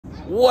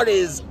What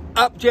is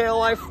up, JL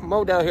Life?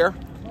 Modell here.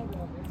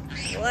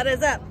 What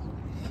is up,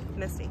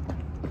 Misty?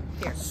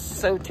 Here.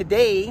 So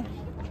today,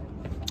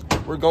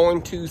 we're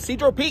going to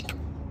Cedro Peak.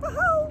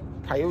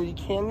 Woohoo! Coyote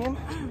Canyon.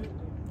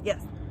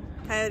 Yes,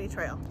 Coyote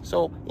Trail.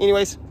 So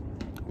anyways,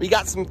 we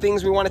got some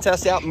things we want to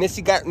test out.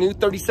 Misty got new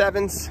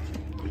 37s.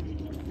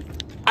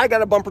 I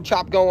got a bumper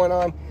chop going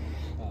on.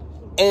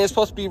 And it's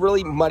supposed to be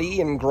really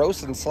muddy and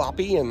gross and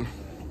sloppy, and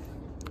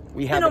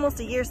we have. It's been almost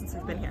a year since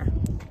we've been here.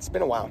 It's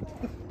been a while.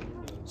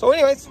 So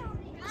anyways,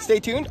 stay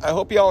tuned. I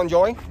hope y'all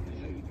enjoy.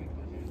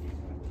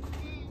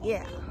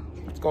 Yeah.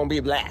 It's gonna be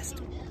a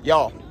blast.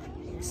 Y'all,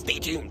 stay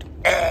tuned.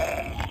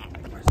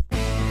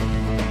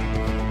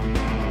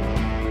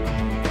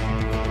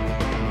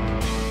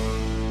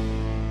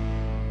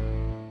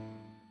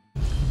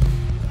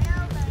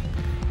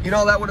 You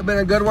know, that would have been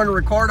a good one to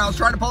record. I was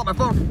trying to pull up my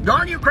phone.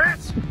 Darn you,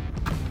 Chris!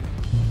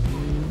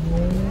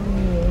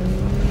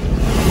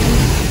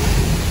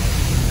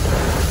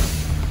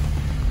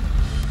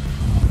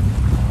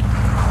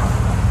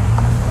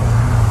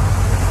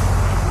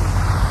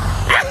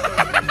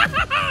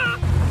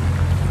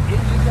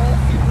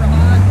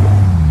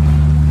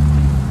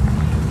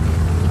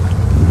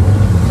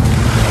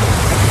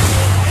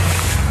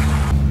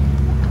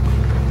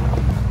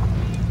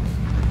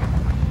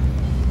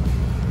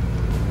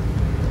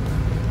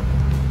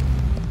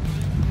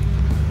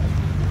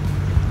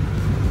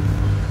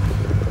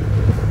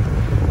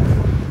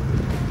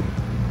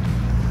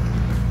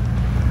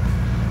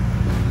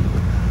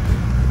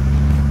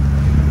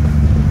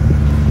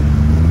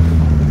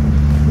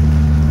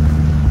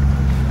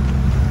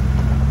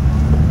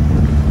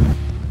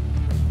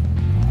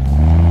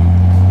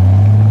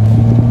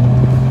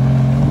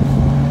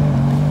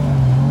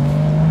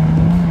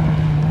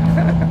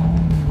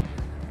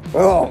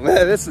 Oh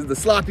man, this is the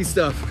sloppy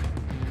stuff.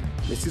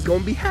 This is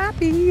gonna be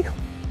happy.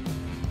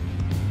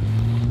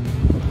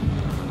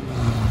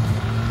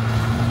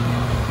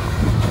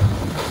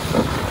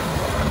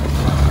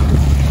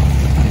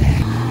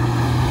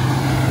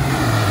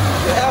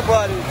 Yeah,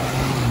 buddy.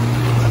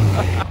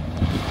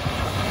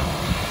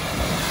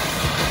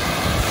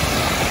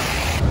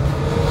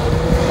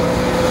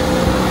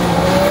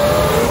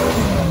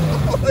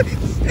 Holy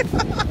shit.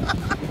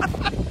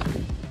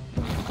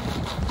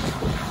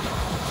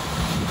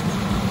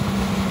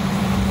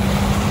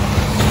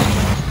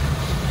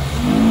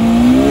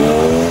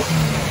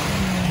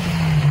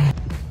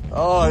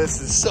 Oh, this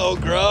is so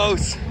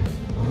gross. Oh,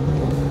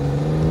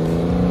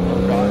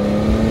 God.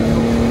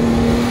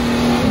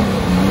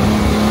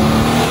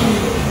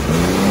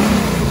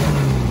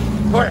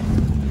 Where?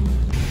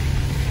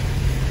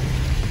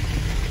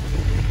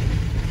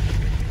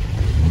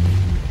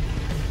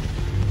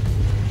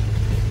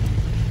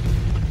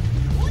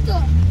 What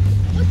the?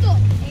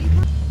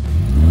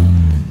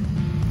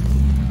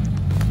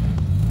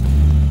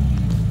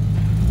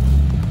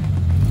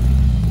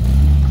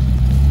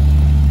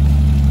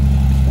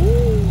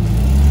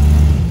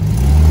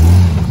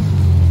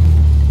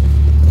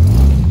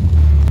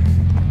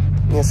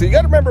 So you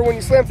got to remember, when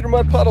you slam through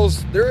mud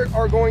puddles, there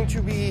are going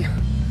to be,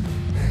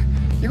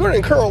 you're going to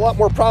incur a lot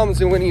more problems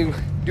than when you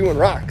doing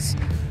rocks.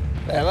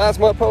 That last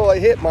mud puddle I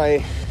hit,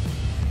 my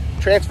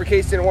transfer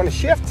case didn't want to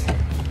shift,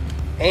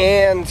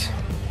 and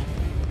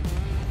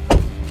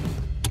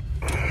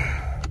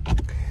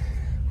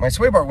my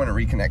sway bar wouldn't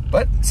reconnect,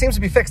 but it seems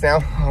to be fixed now,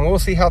 and we'll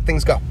see how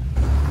things go.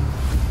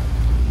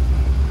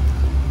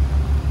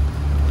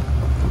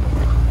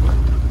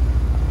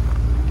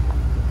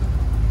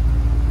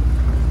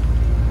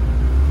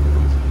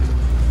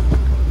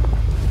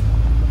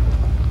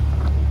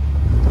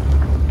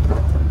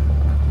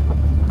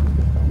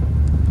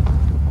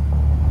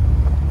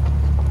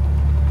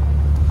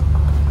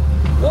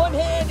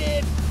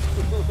 One-handed.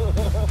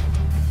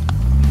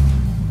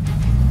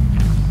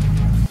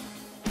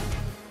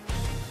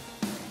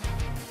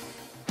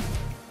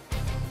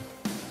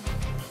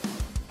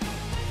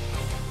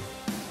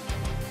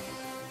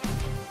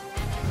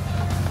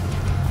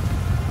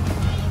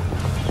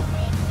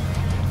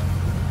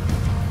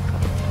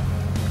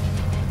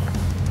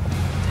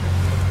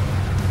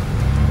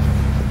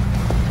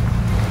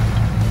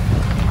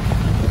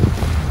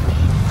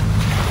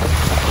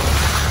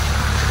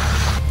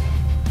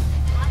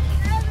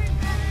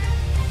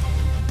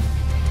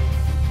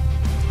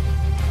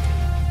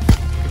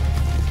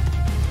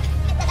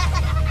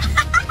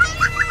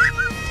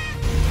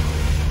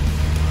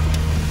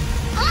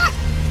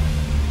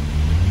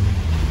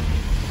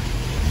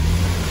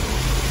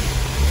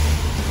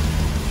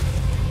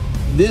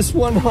 This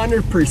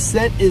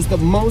 100% is the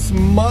most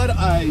mud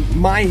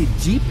my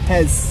Jeep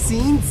has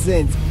seen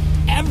since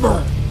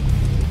ever.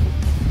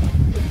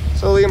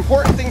 So the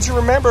important thing to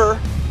remember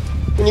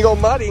when you go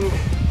mudding,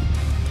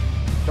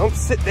 don't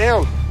sit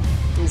down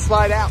and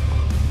slide out.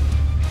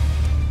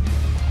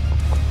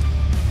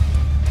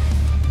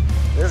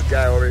 This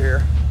guy over here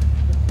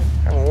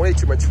having way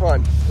too much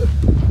fun.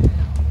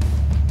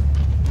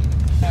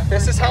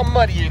 This is how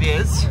muddy it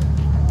is.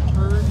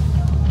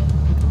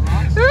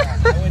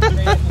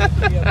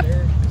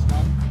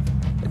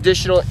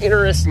 additional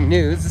interesting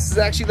news. This is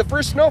actually the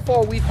first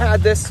snowfall we've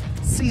had this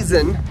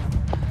season.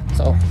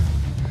 So,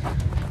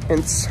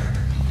 it's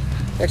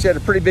actually had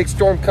a pretty big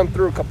storm come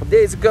through a couple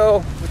days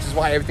ago, which is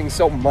why everything's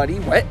so muddy,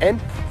 wet, and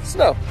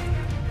snow.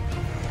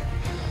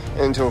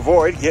 And to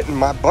avoid getting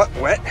my butt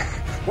wet,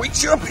 we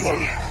jump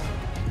in.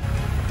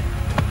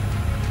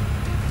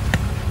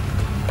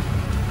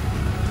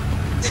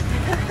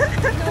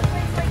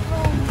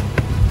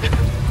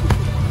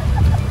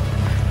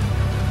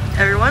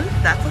 Everyone,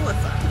 that's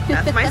Alyssa.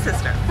 That's my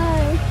sister.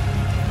 Hi.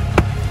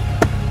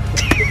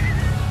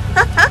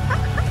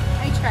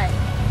 I tried.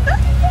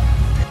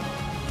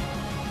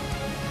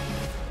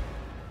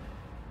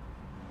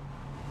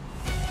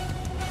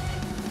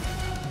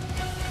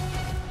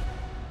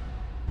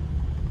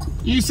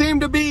 You seem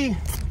to be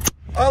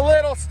a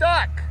little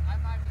stuck.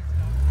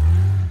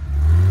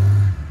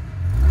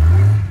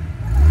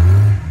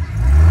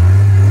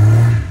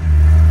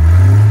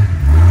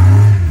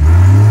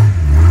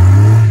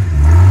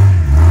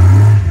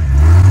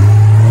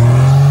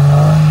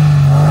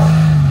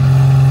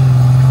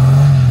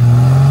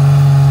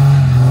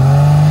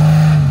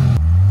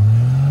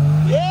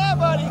 Yeah,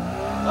 buddy.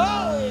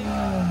 Holy.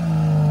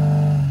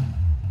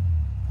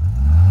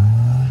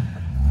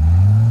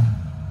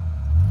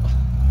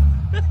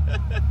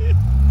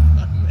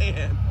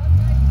 Man.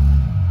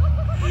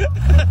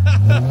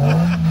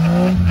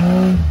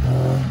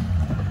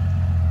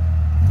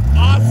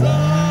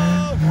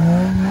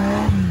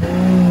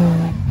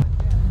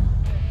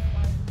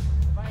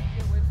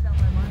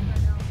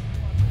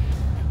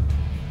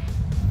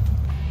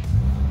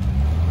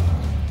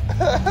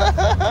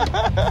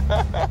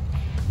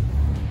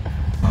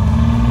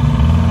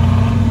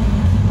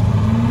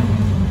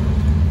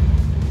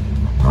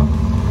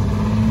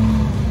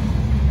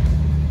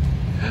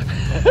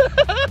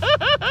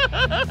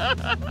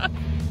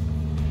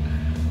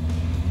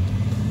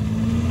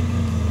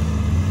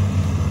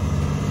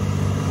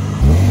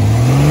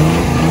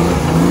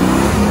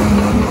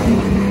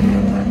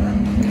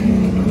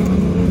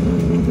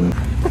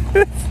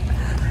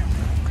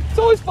 It's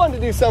always fun to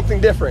do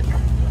something different.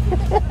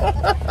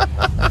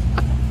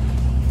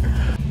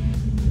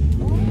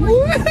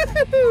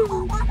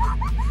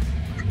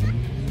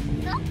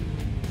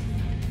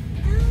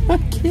 I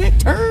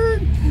can't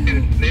turn.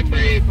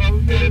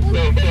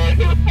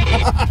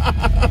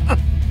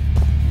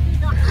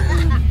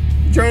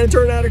 Trying to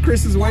turn out of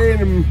Chris's way,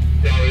 and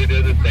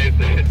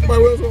my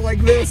wheels were like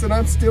this, and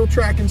I'm still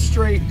tracking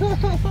straight.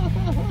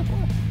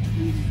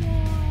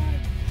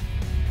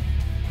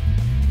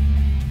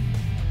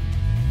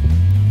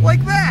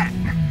 Like that.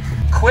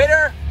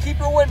 Quitter, keep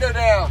your window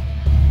down.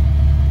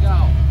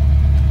 No.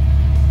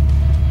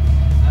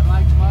 I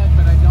like mud,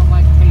 but I don't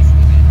like tasting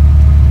it.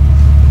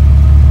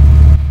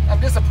 I'm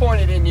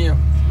disappointed in you. It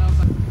smells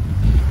like...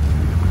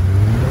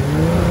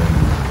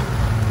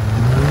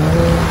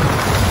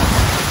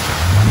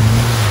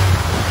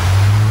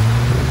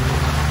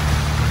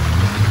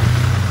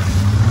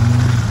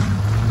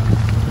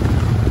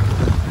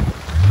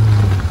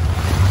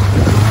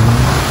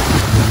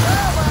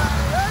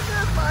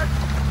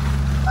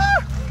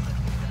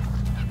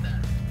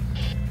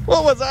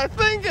 What was I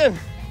thinking?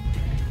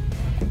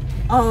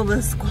 All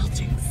the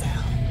squelching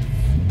sound.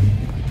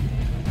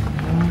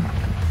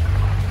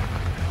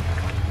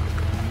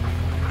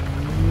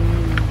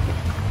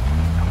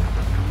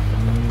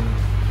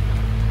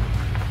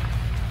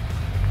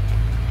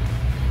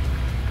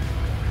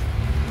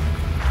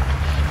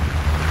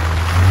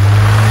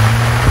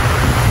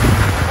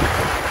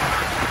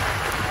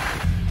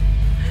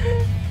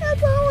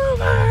 It's all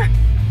over.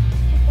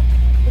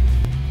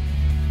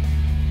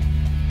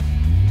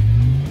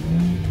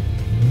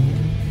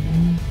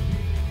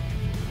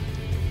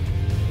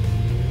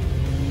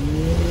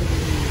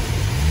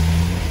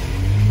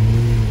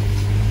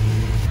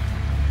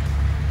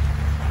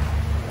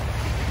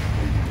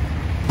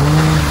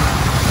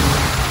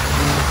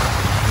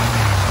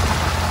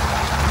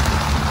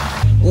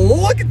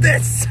 Look at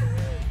this!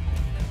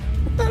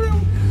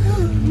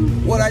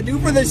 What I do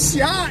for the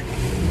shot!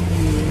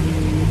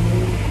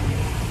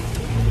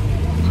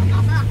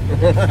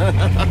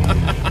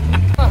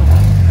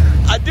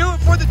 I do it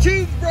for the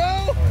cheese,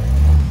 bro!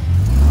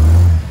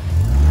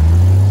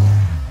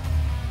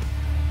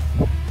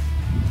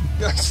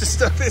 Gosh, this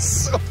stuff is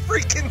so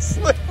freaking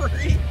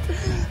slippery!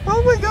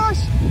 Oh my gosh!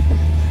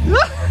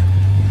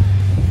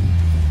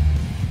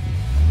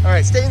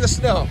 Alright, stay in the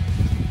snow.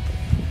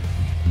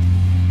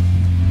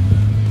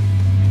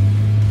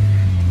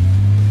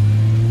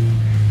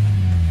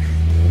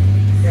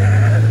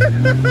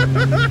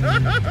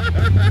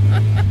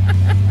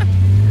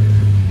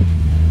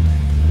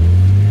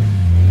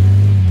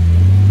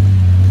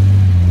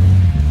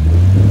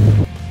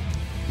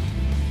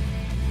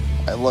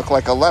 I look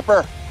like a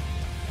leper.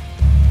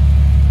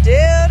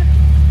 Dude,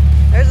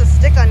 there's a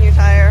stick on your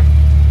tire.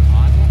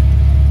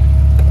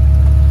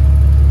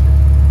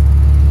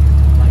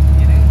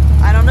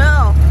 I don't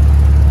know.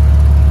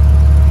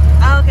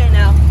 Oh, okay,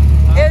 no.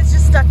 It was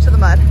just stuck to the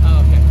mud.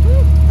 Oh, okay.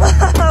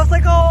 I was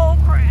like, oh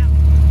crap.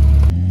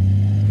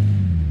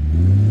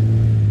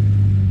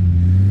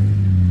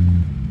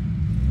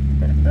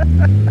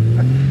 Your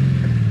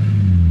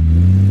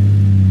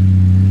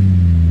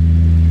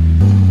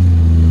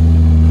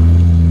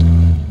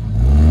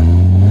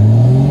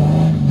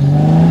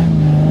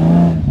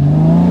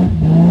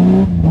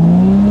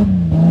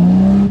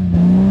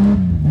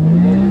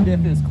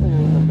diff is clear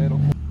in the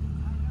middle.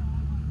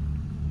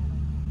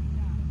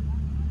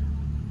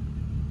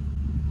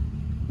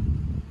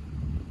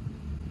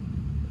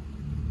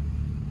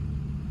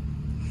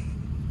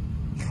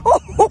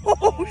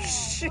 Oh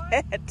shit!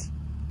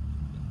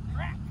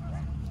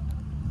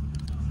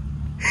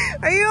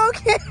 Are you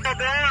okay?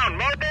 Down,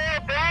 more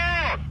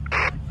down.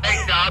 Hey,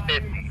 stop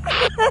it.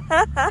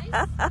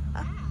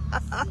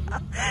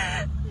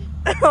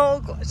 Oh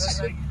gosh.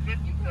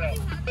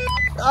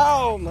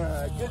 Oh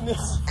my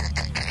goodness.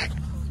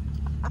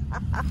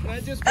 Can I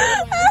just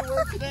wear my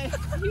underwear today?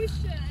 You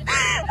should.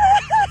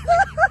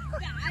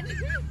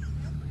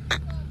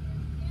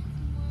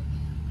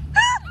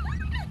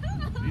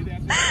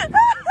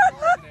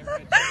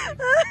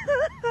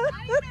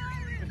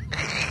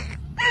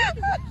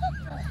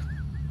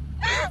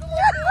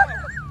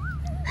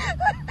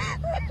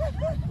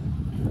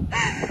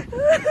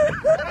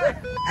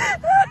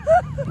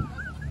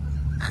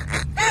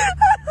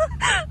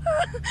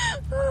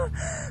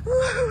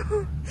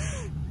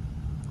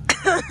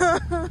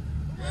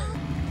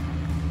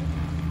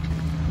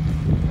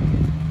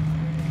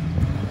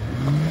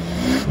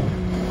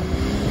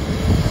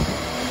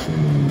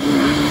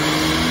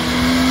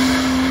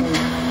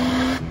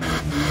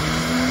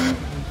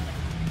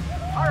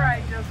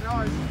 Alright, just know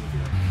it's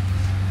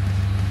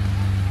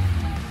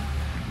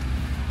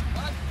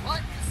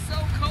What is so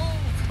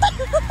cold?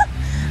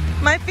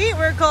 My feet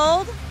were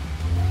cold.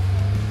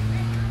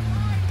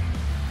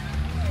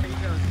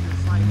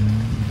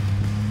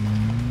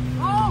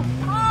 Oh!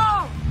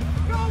 Oh!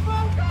 Go, go,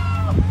 go!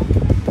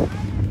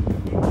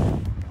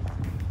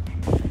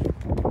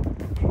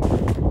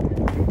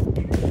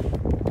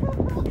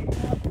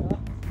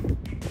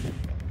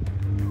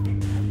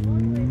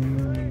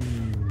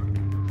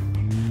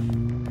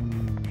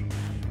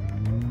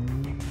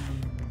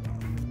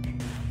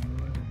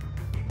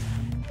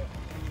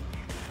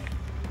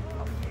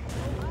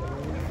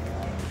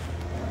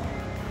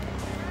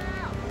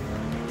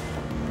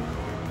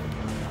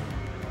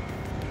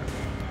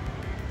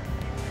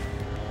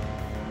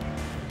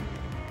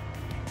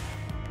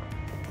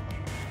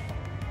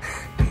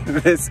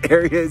 This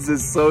area is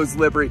just so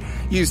slippery.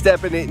 You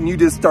step in it and you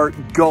just start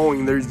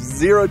going. There's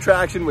zero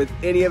traction with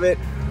any of it.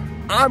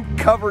 I'm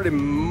covered in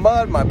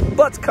mud. My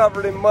butt's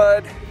covered in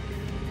mud.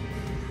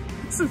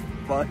 This is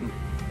fun.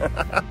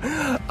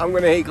 I'm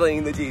gonna hate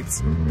cleaning the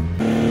Jeeps.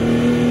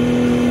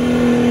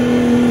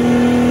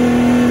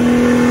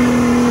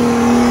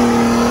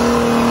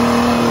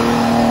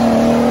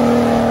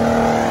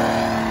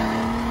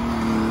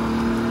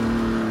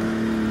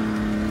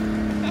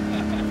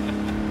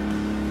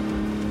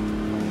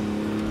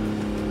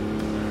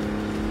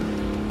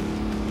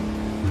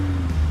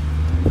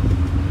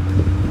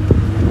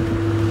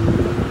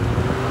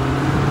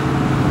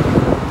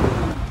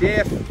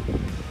 Diff.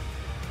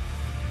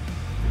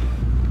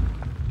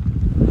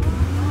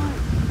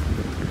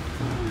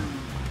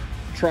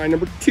 Try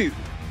number 2.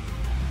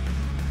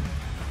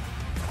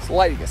 This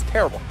lighting is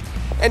terrible.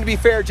 And to be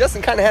fair,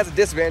 Justin kind of has a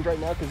disadvantage right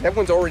now because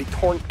everyone's already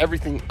torn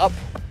everything up.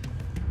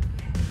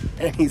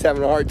 And he's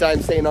having a hard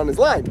time staying on his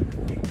line.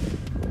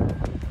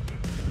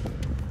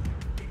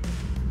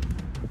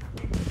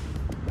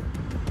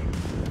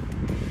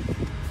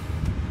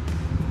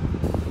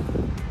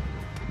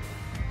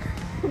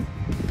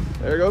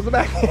 There goes the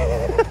back.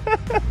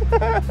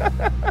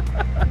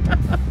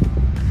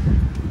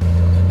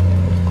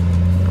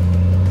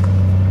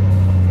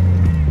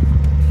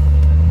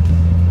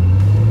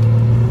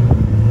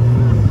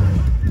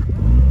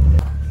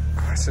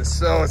 This is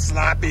so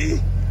sloppy.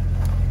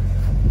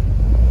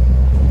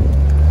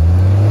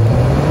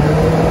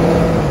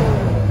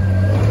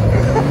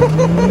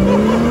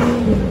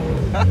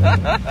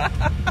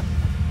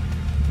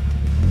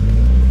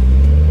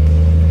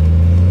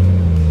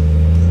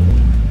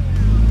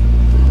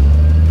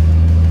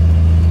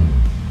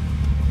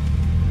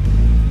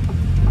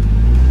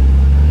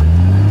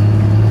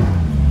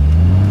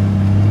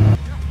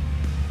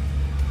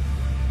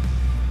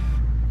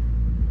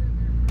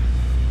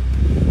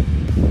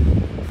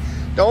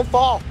 Don't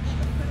fall.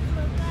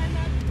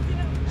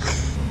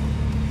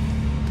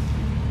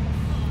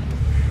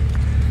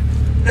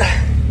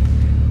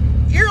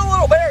 You're a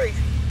little buried.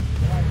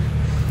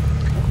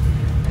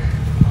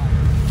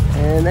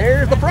 And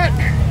there's the front.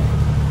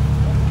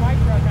 My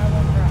truck, I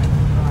won't drive.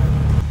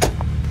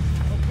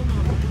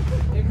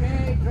 It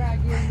may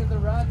drag you into the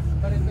ruts,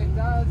 but if it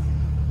does,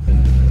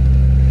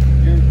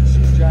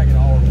 She's dragging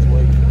all of its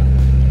weight.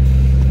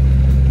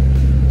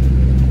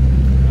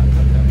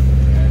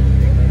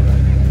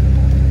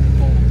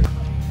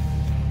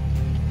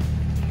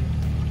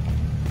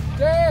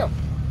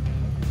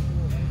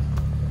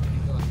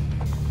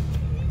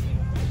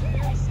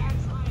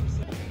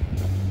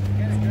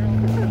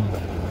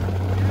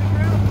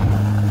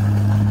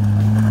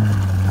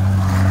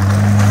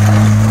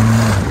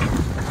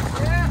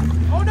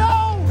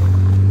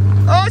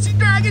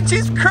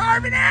 She's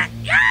carving it!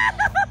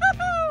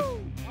 Yahoo!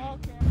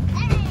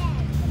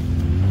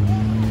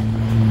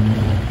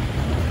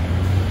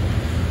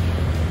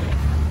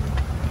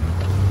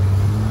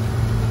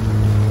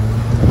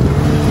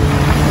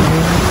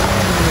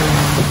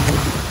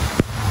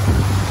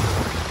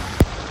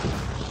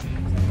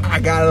 I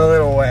got it a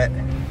little wet.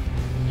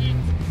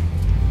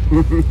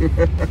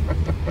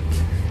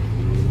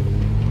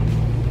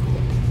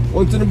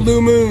 Once in a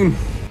blue moon.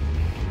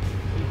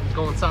 It's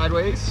going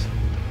sideways.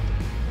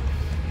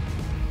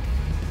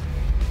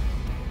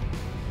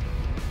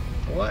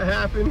 What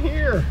happened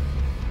here?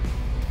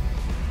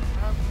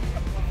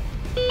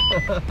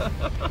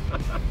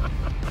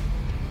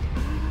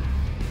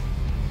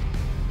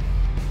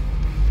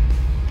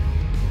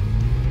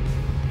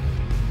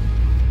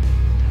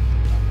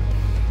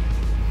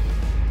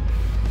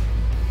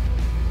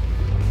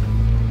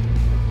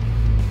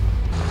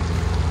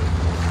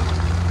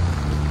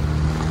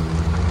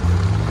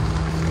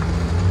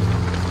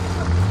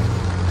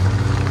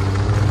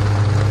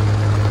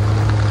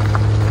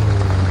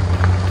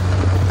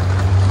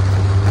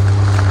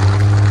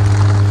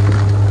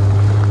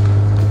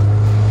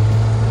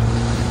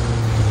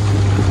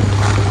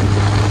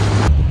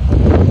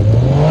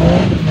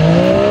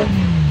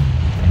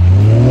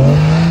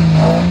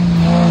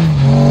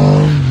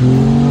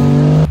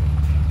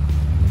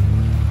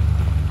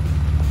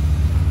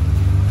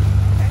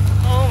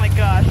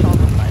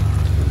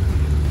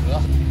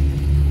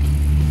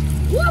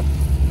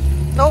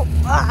 Nope.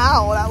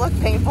 Ow, that looked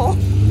painful.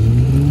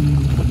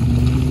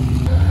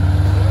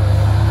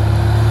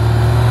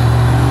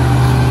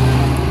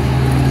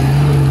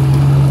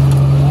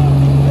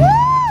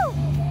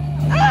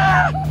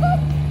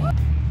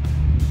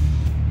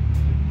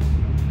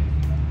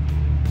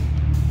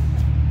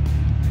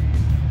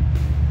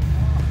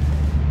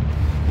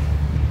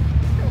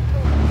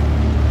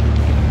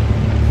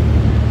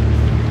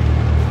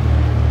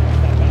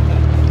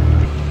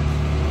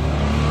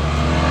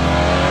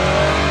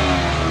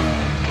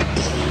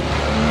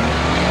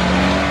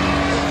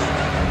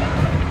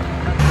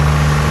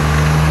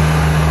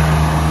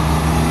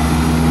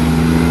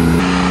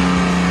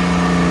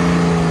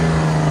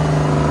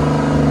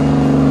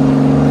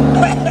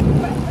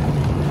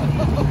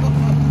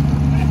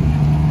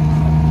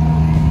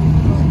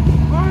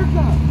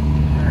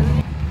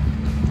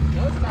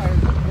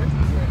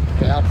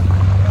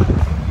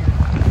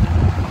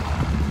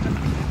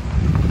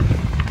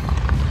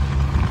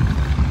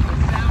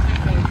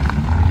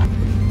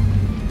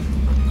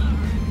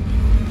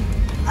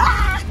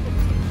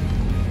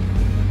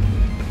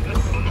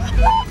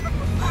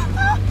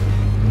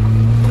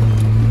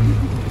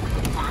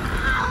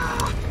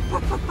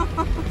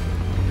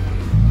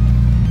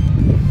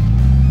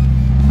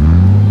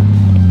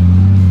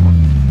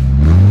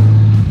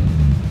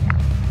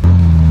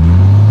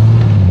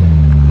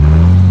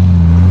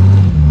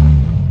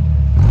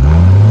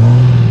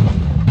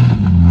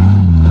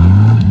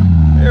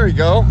 There we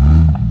go.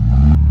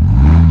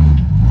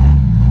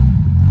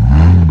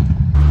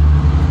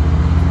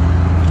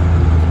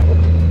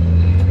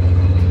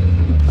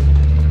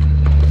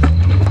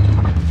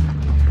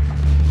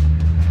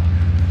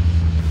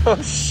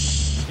 Oh,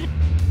 shit.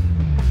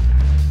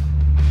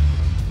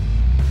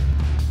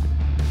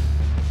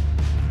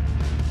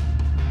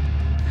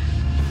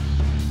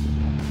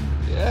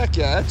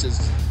 Yeah, that's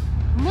just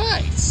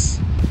nice.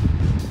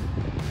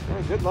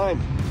 Oh, good line.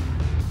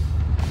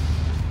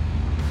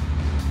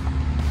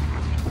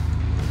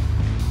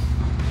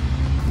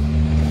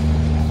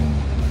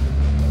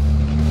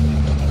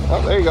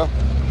 Oh, there you go.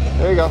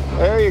 There you go.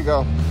 There you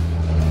go.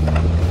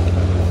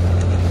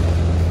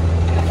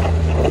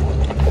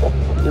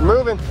 You're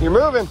moving. You're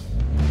moving.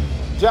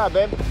 Good job,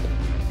 babe.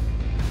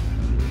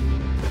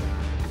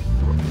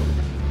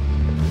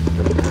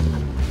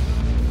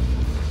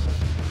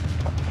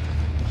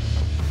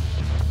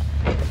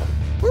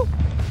 Woo.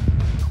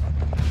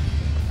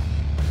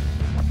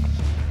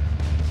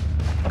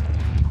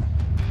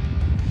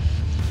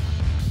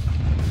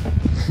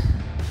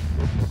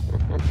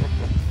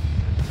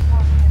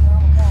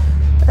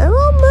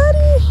 Oh,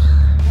 muddy.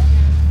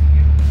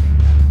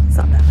 It's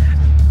not that bad.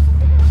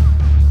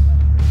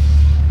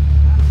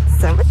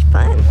 So much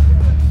fun.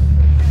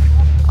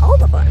 All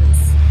the buns.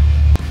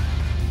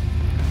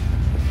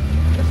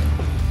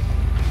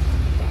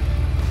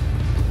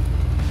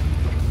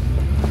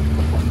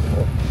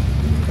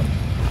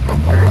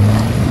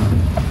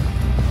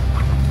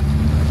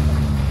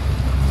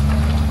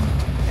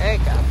 There you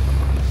go.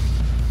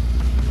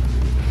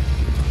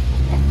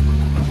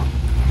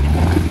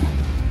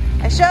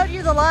 I showed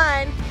you the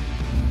line.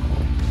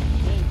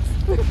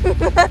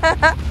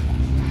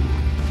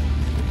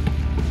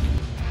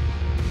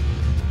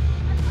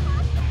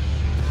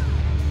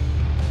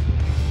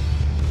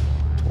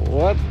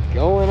 What's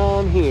going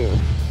on here?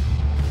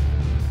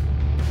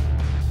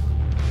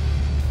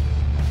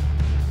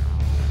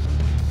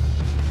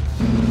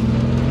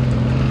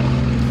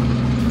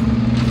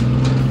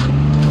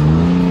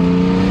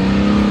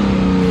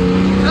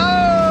 Oh!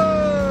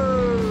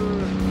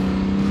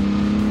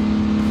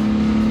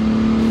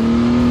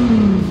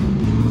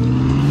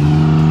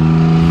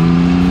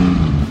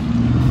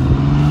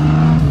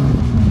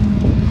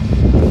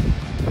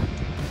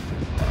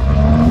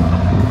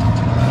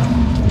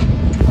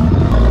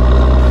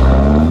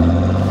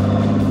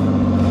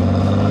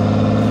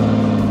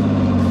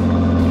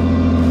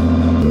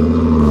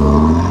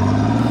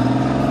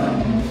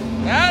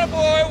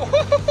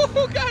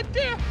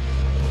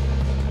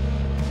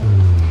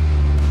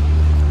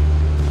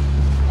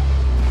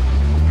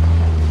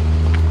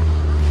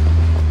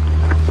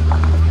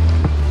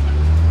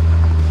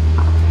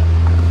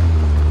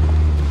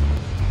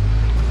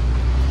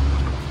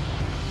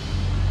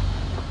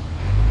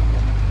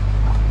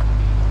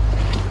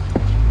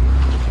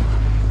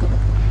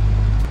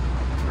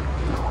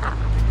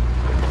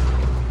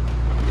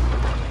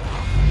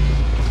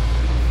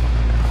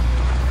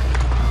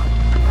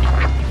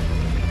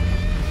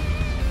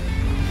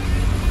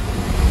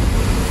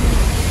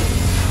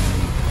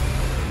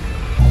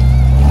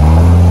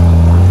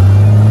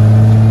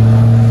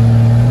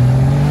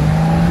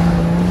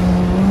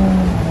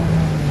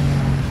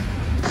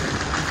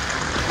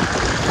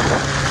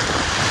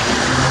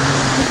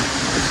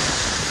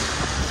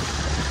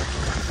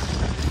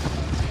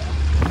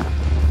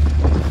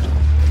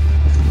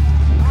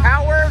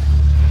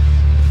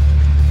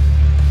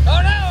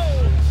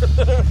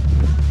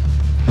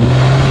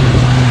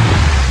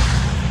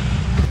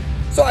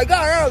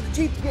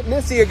 get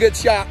Missy a good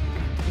shot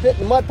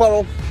hitting the mud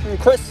puddle, and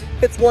Chris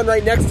hits one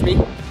right next to me.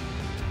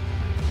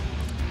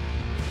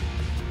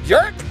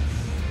 Jerk!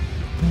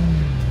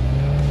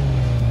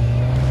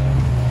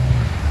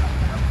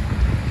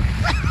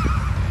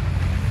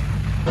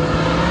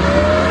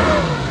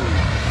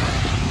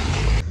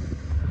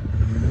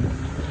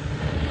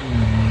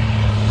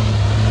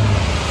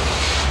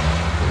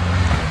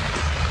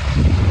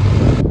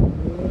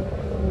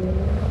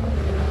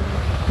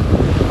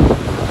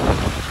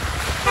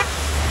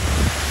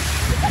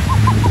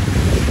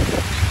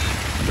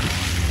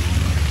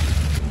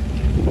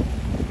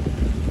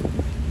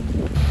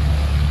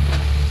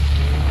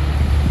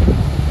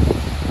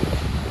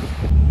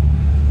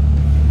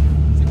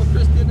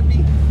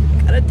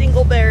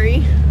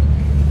 Dingleberry.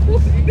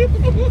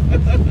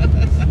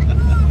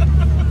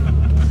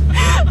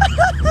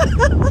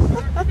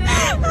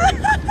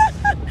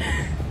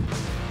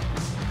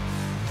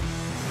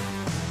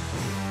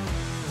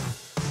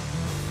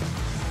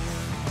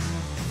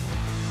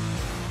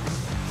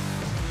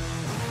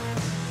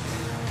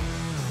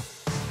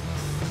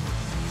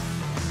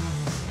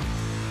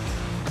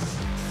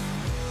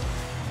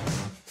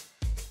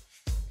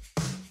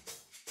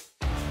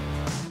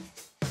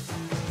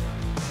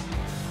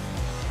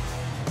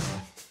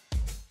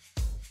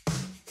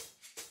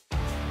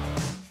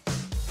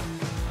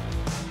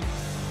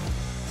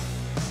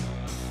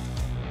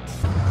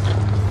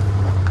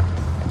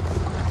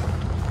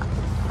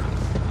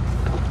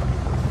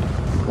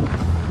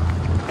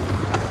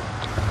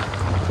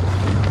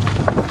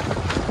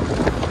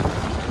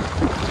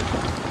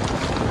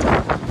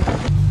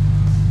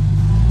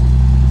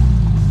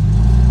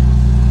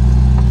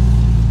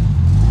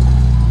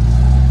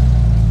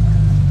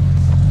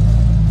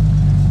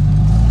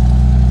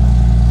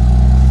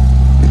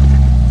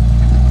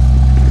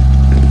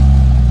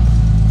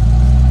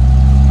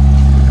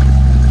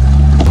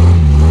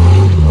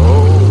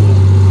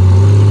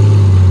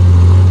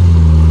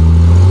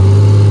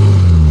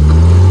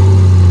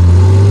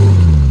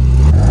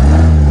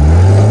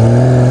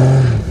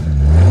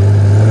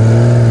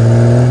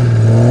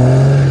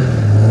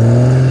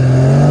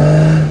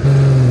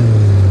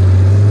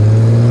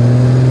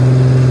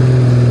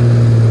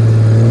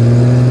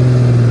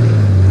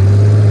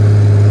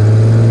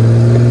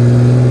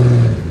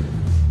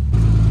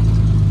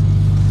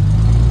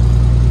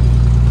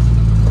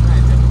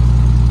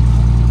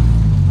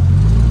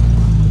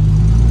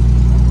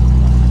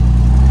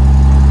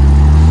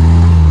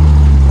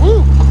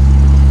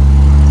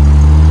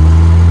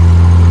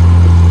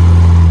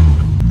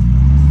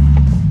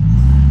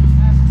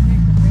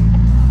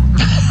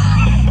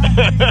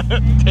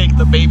 Take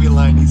the baby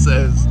line, he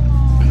says.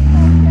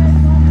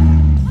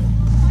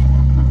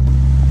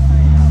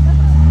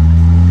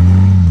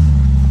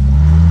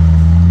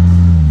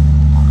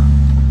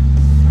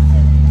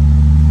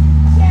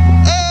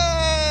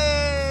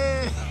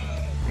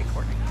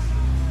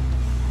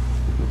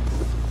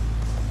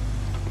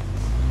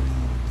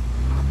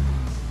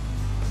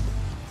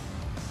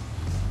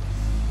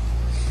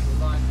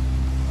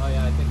 Oh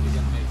yeah, I think you're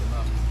gonna make him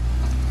up.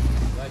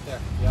 Right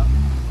there. Yep.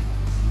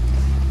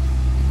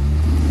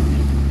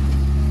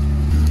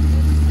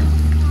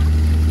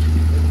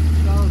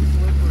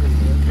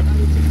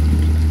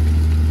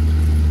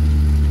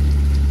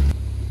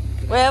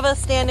 We have a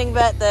standing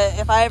bet that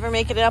if I ever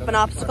make it up an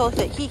obstacle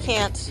that he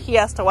can't, he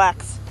has to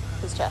wax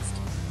his chest.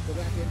 Go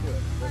back into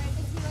it.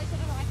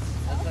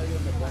 I'll tell you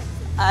when to wax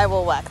it. I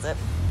will wax it.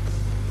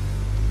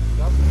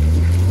 Jump.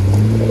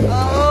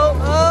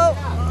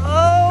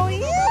 Oh,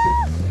 yeah!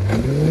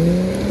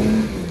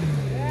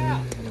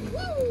 Yeah.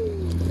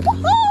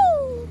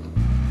 Woohoo!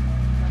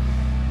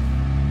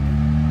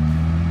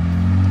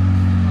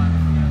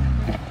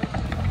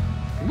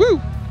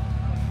 Woo!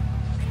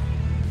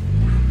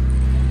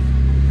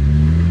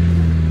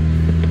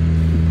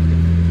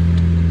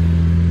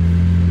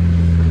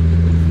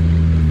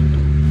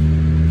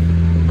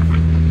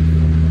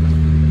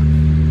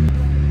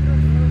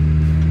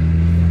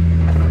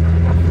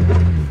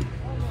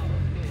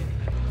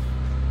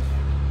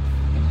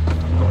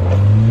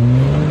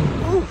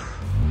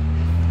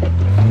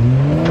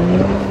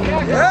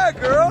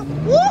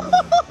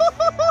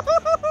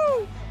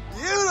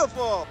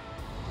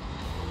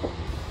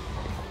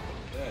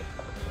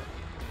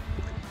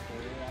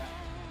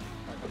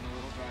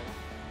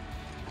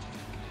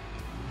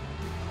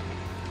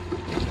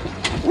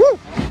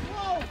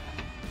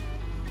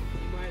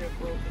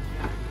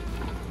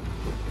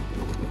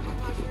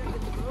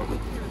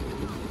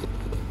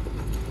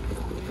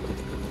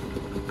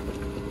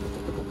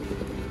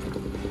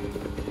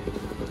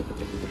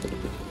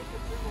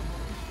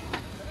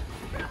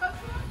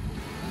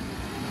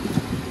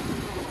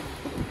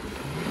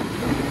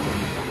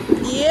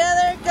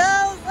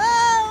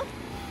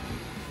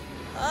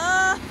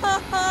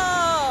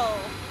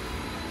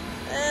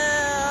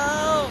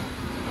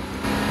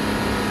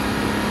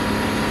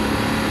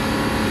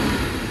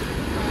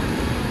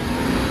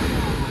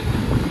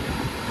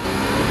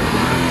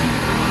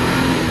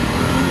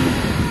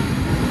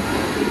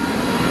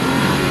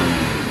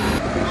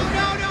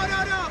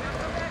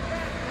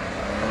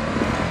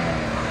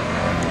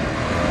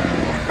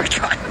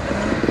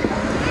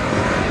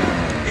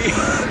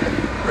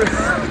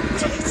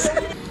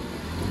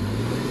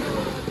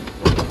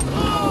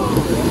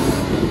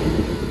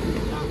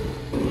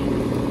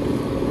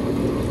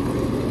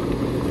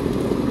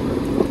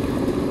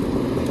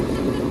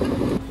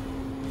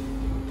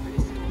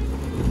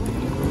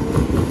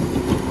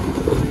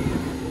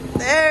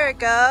 it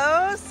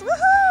goes.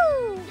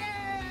 Woohoo!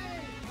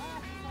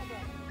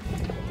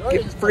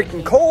 Getting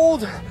freaking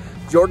cold.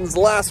 Jordan's the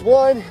last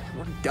one.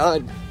 We're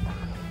done.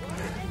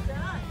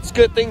 It's a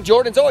good thing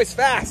Jordan's always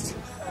fast.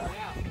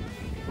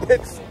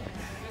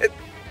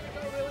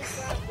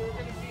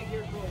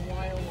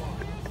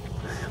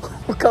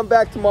 We'll come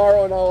back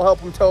tomorrow and I'll help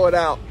him tow it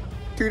out.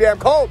 Too damn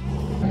cold.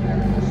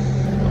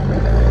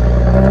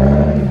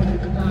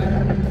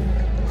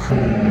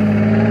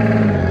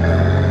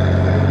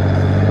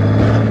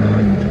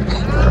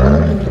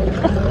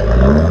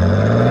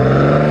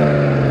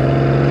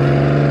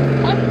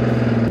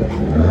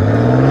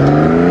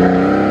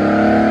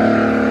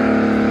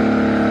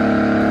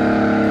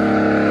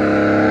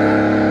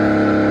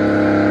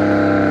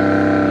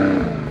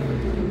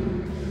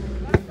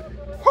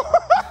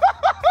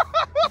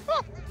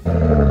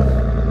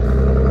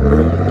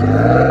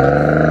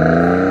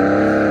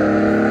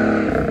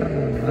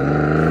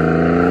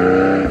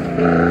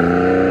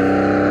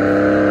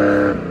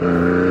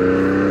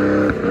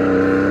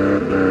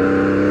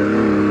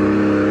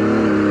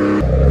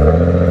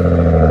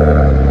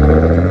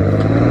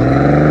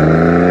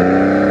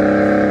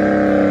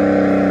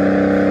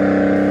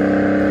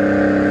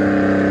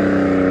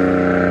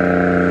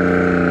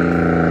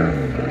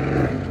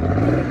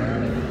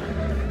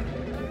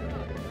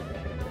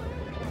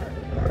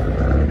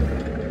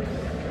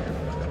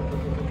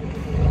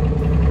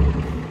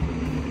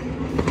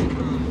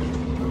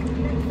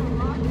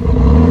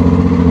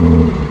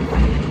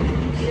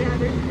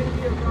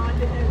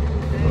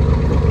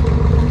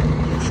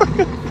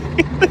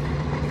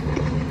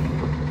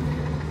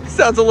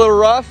 Sounds a little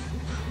rough.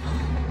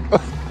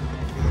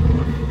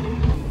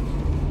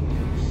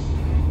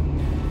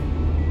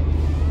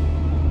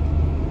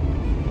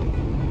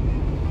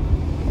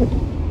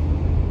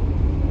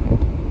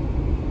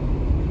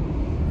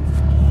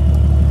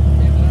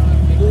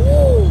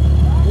 Whoa,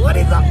 what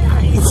is up,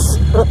 guys?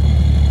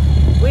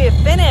 We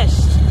have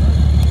finished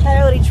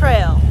Coyote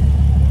Trail.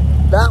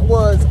 That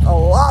was a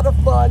lot of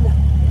fun.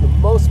 The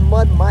most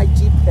mud my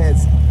Jeep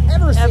has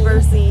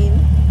ever seen.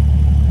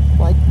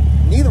 Like,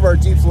 neither of our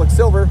Jeeps look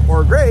silver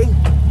or gray.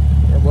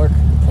 They look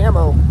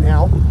camo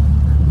now.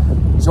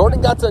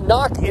 Jordan got a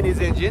knock in his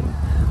engine.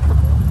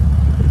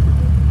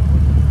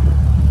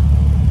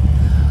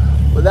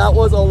 But that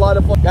was a lot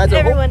of fun. Guys,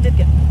 Everyone did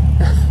good.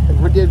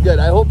 We did good.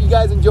 I hope you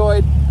guys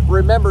enjoyed.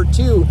 Remember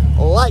to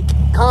like,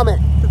 comment,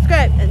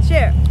 Subscribe and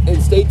share.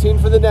 and stay tuned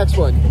for the next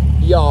one.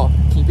 Y'all,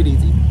 keep it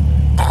easy.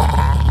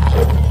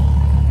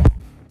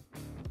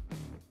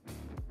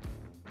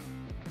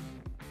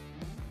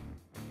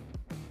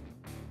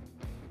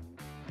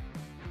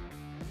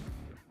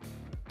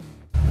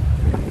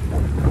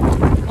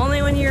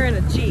 Only when you're in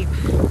a Jeep,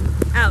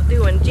 out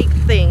doing Jeep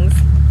things,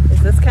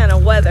 is this kind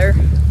of weather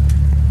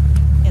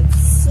and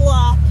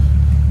slop,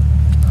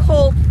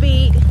 cold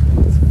feet.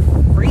 It's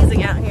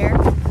freezing out here.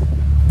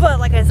 But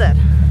like I said,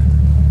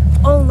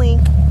 only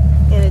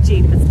in a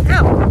Jeep. It's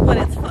out when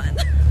it's fun.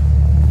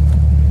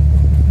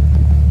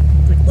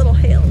 It's like little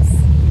hills.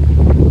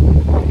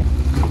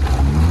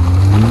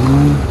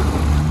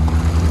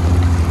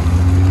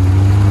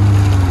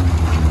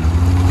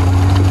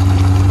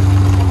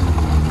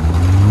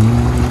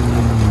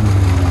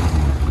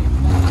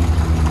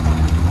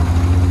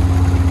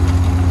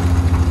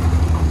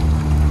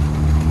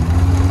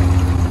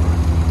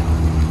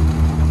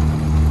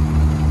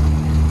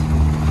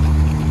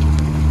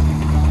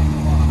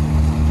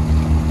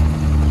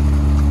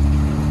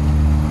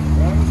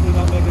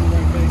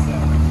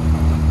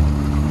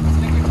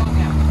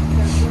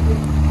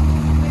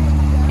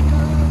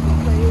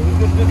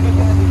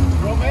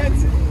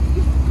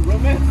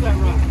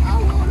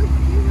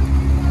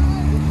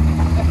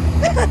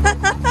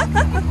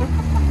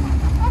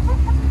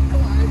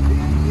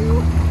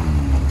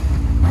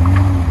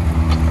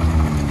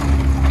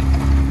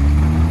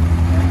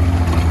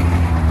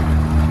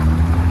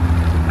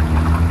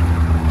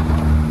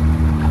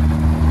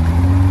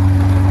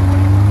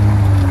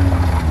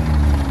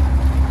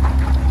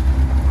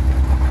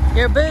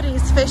 Your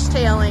booty's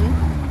fishtailing.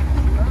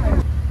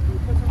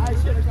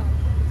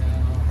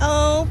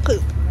 Oh,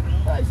 poop.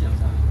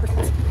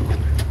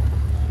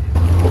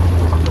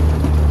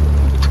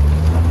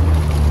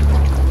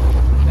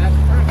 That's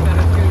proof that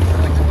it's good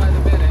selection by the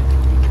minute.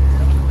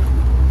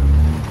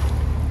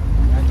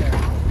 Right there.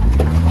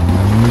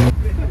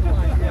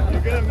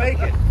 You're gonna make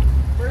it.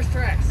 First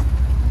tracks.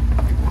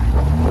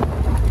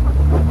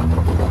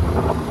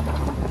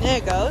 There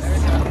it goes.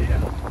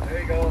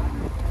 There you go.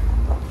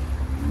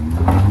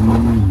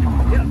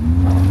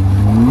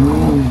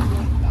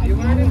 You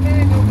learned it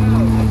manual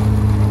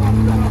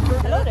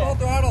mode.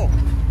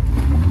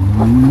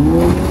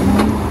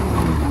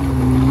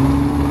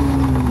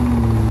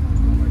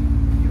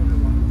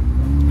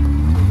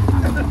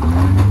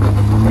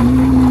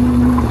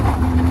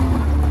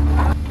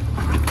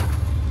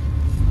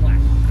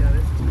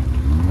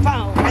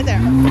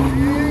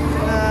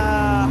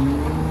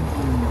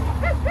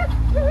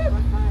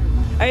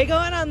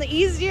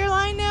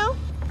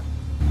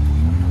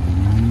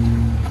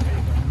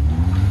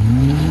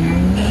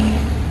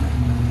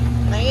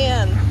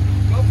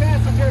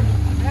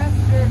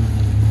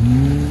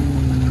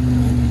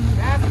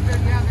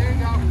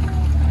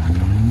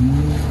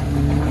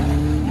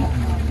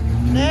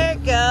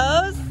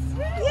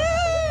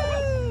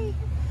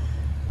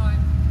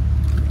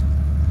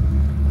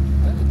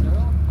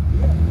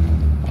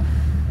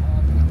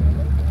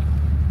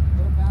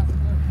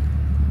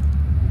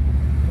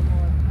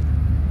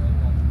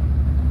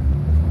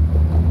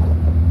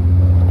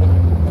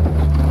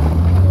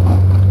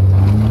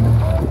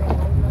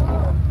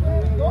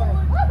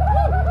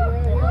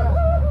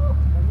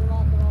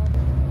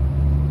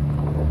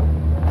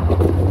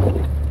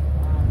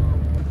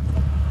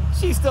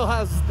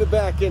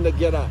 back end to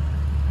get up.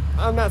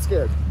 I'm not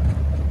scared.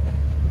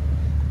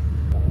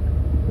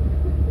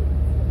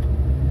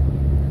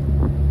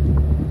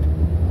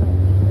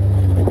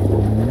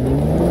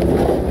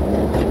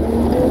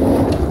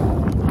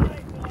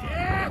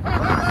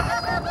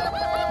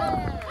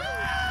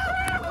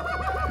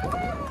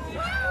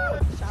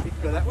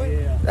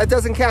 That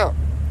doesn't count.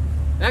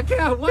 That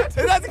count? What?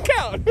 It doesn't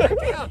count. It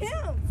counts.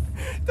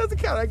 It doesn't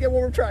count. I get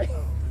one more try.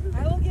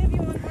 I will give you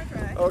one more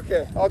try.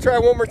 Okay, I'll try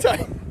one more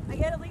time. I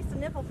get at least a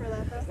nipple for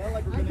that, though. Sound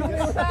like we're gonna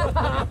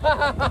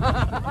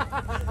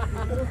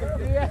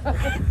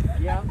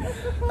get. Yeah.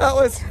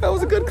 That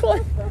was a good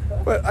climb,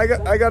 but I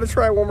got to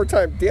try one more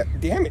time.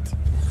 Damn it!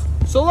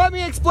 So let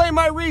me explain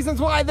my reasons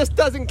why this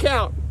doesn't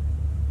count.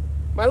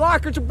 My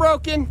lockers are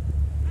broken,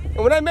 and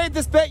when I made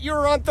this bet, you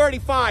were on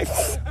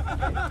 35.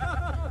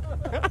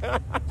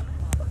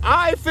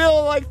 I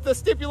feel like the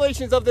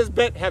stipulations of this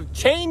bet have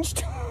changed.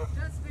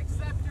 Just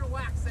accept your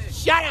waxing.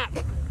 Shut up!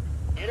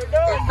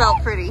 It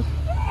felt pretty.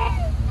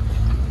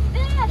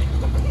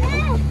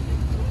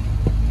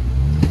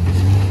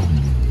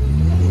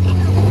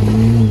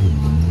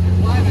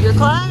 You're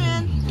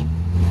climbing.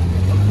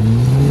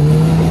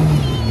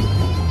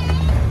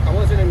 I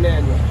wasn't in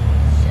manual.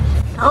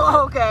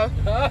 Oh, okay.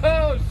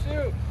 Oh,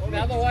 shoot.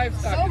 Now the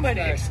wife's talking. So many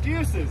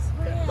excuses.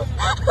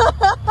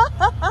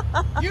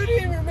 You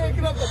didn't even make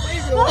it up the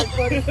baby line,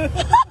 buddy.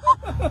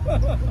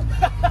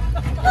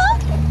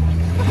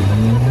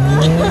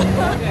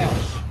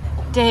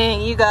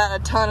 Dang, you got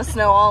a ton of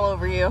snow all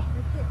over you.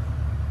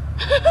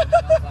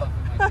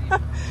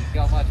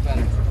 Feel much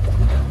better.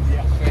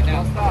 Yeah. Straight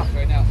now. Stop.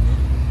 Straight now.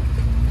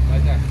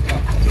 Right there. Go.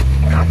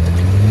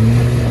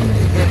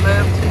 It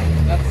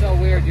moved. That's so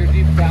weird. Your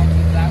Jeep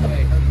bounces that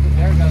way.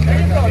 There it goes. There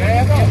it goes. There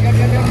you go.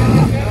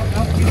 No,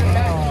 keep it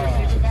passenger.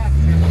 Keep it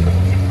passenger.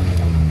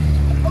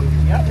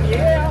 Yep.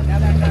 Yeah. Now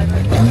that guy's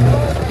right there.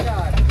 Oh my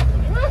God.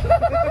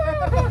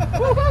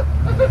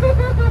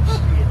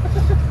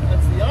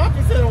 That's the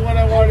opposite of what I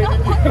wanted to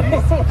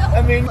do.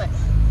 I mean,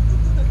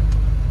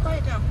 Play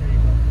it down.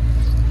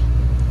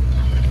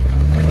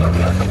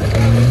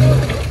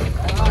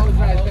 Oh, it's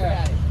right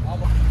there.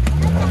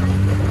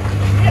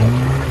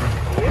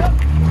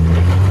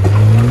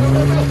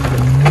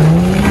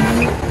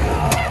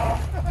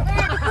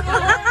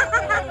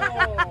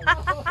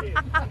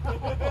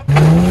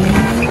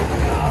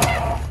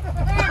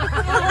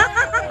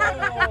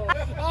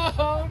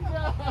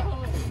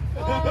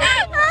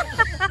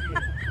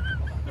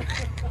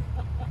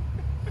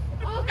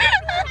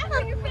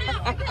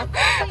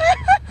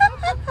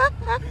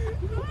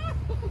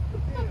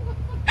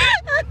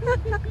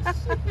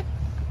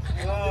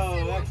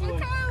 Oh,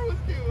 excellent.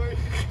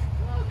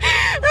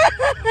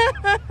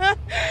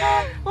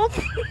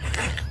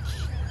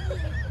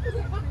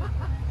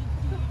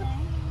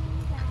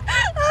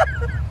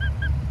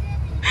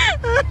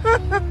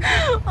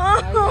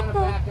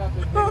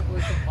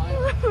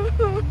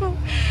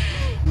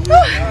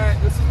 alright,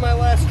 this is my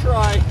last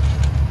try.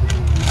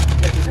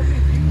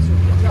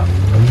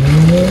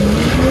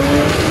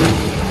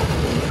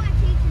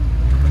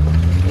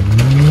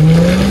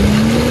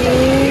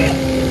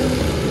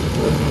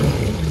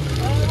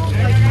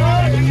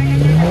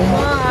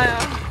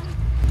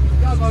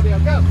 Go, Mobile,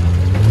 go.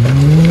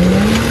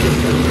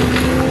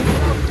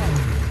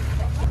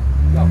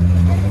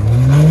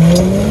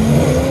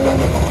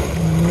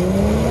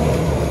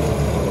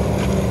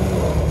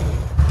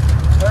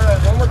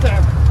 Alright, one more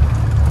time.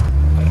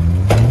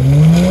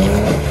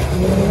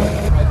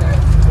 Right there.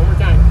 One more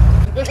time.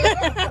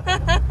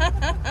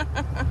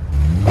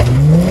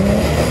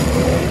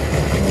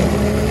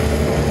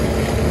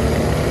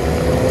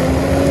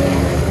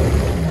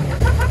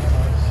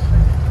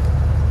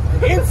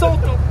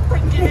 Insult the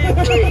freaking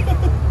injury.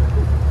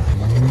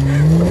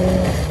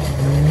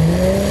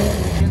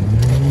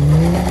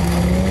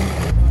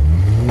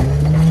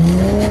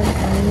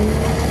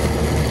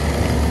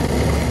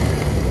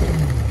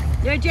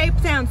 Your Jeep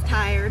sounds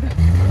tired.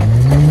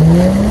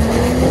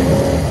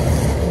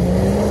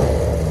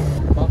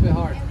 Bump it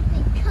hard.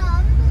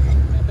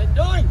 I've been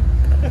doing.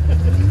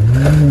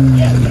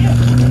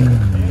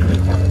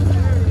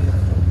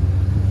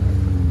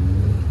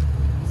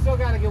 You still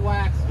gotta get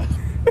waxed.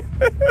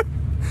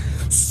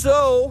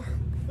 So,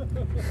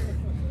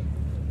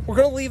 we're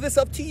gonna leave this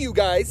up to you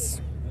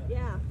guys.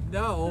 Yeah.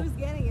 No. Who's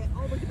getting it?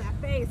 Oh, look at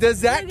that face.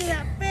 Does that? Look at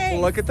that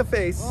face. Look at the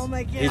face. Oh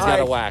my god. He's got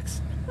a Alright.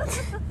 wax.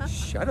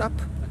 Shut up.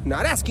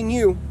 Not asking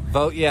you.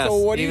 Vote yes. So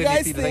what do you even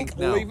if guys think?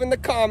 no. Leave in the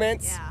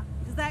comments. Yeah.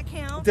 Does that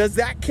count? Does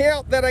that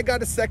count that I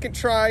got a second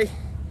try?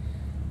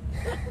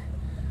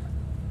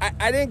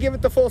 I didn't give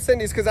it the full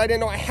Cindy's because I didn't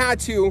know I had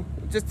to,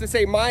 just to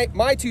say my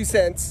 2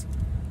 cents.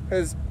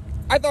 Because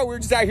I thought we were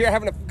just out here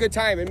having a good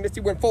time and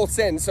Misty went full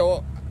send,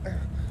 so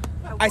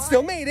I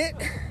still made it.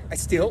 I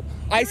still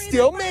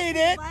made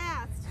it.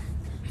 Last.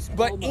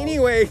 But Almost.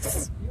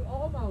 anyways, You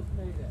almost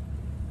made it.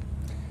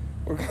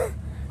 we're going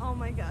Oh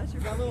my gosh,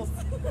 your belly's.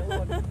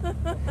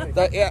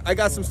 yeah, I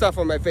got some stuff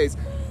on my face.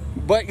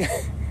 But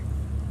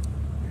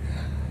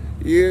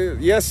you,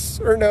 yes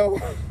or no?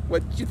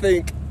 What you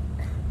think?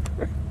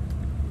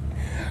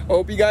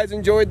 Hope you guys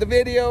enjoyed the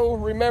video.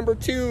 Remember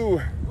to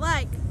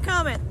Like,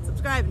 comment,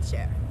 subscribe, and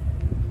share.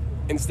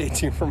 and stay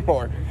tuned for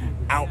more.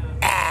 Out.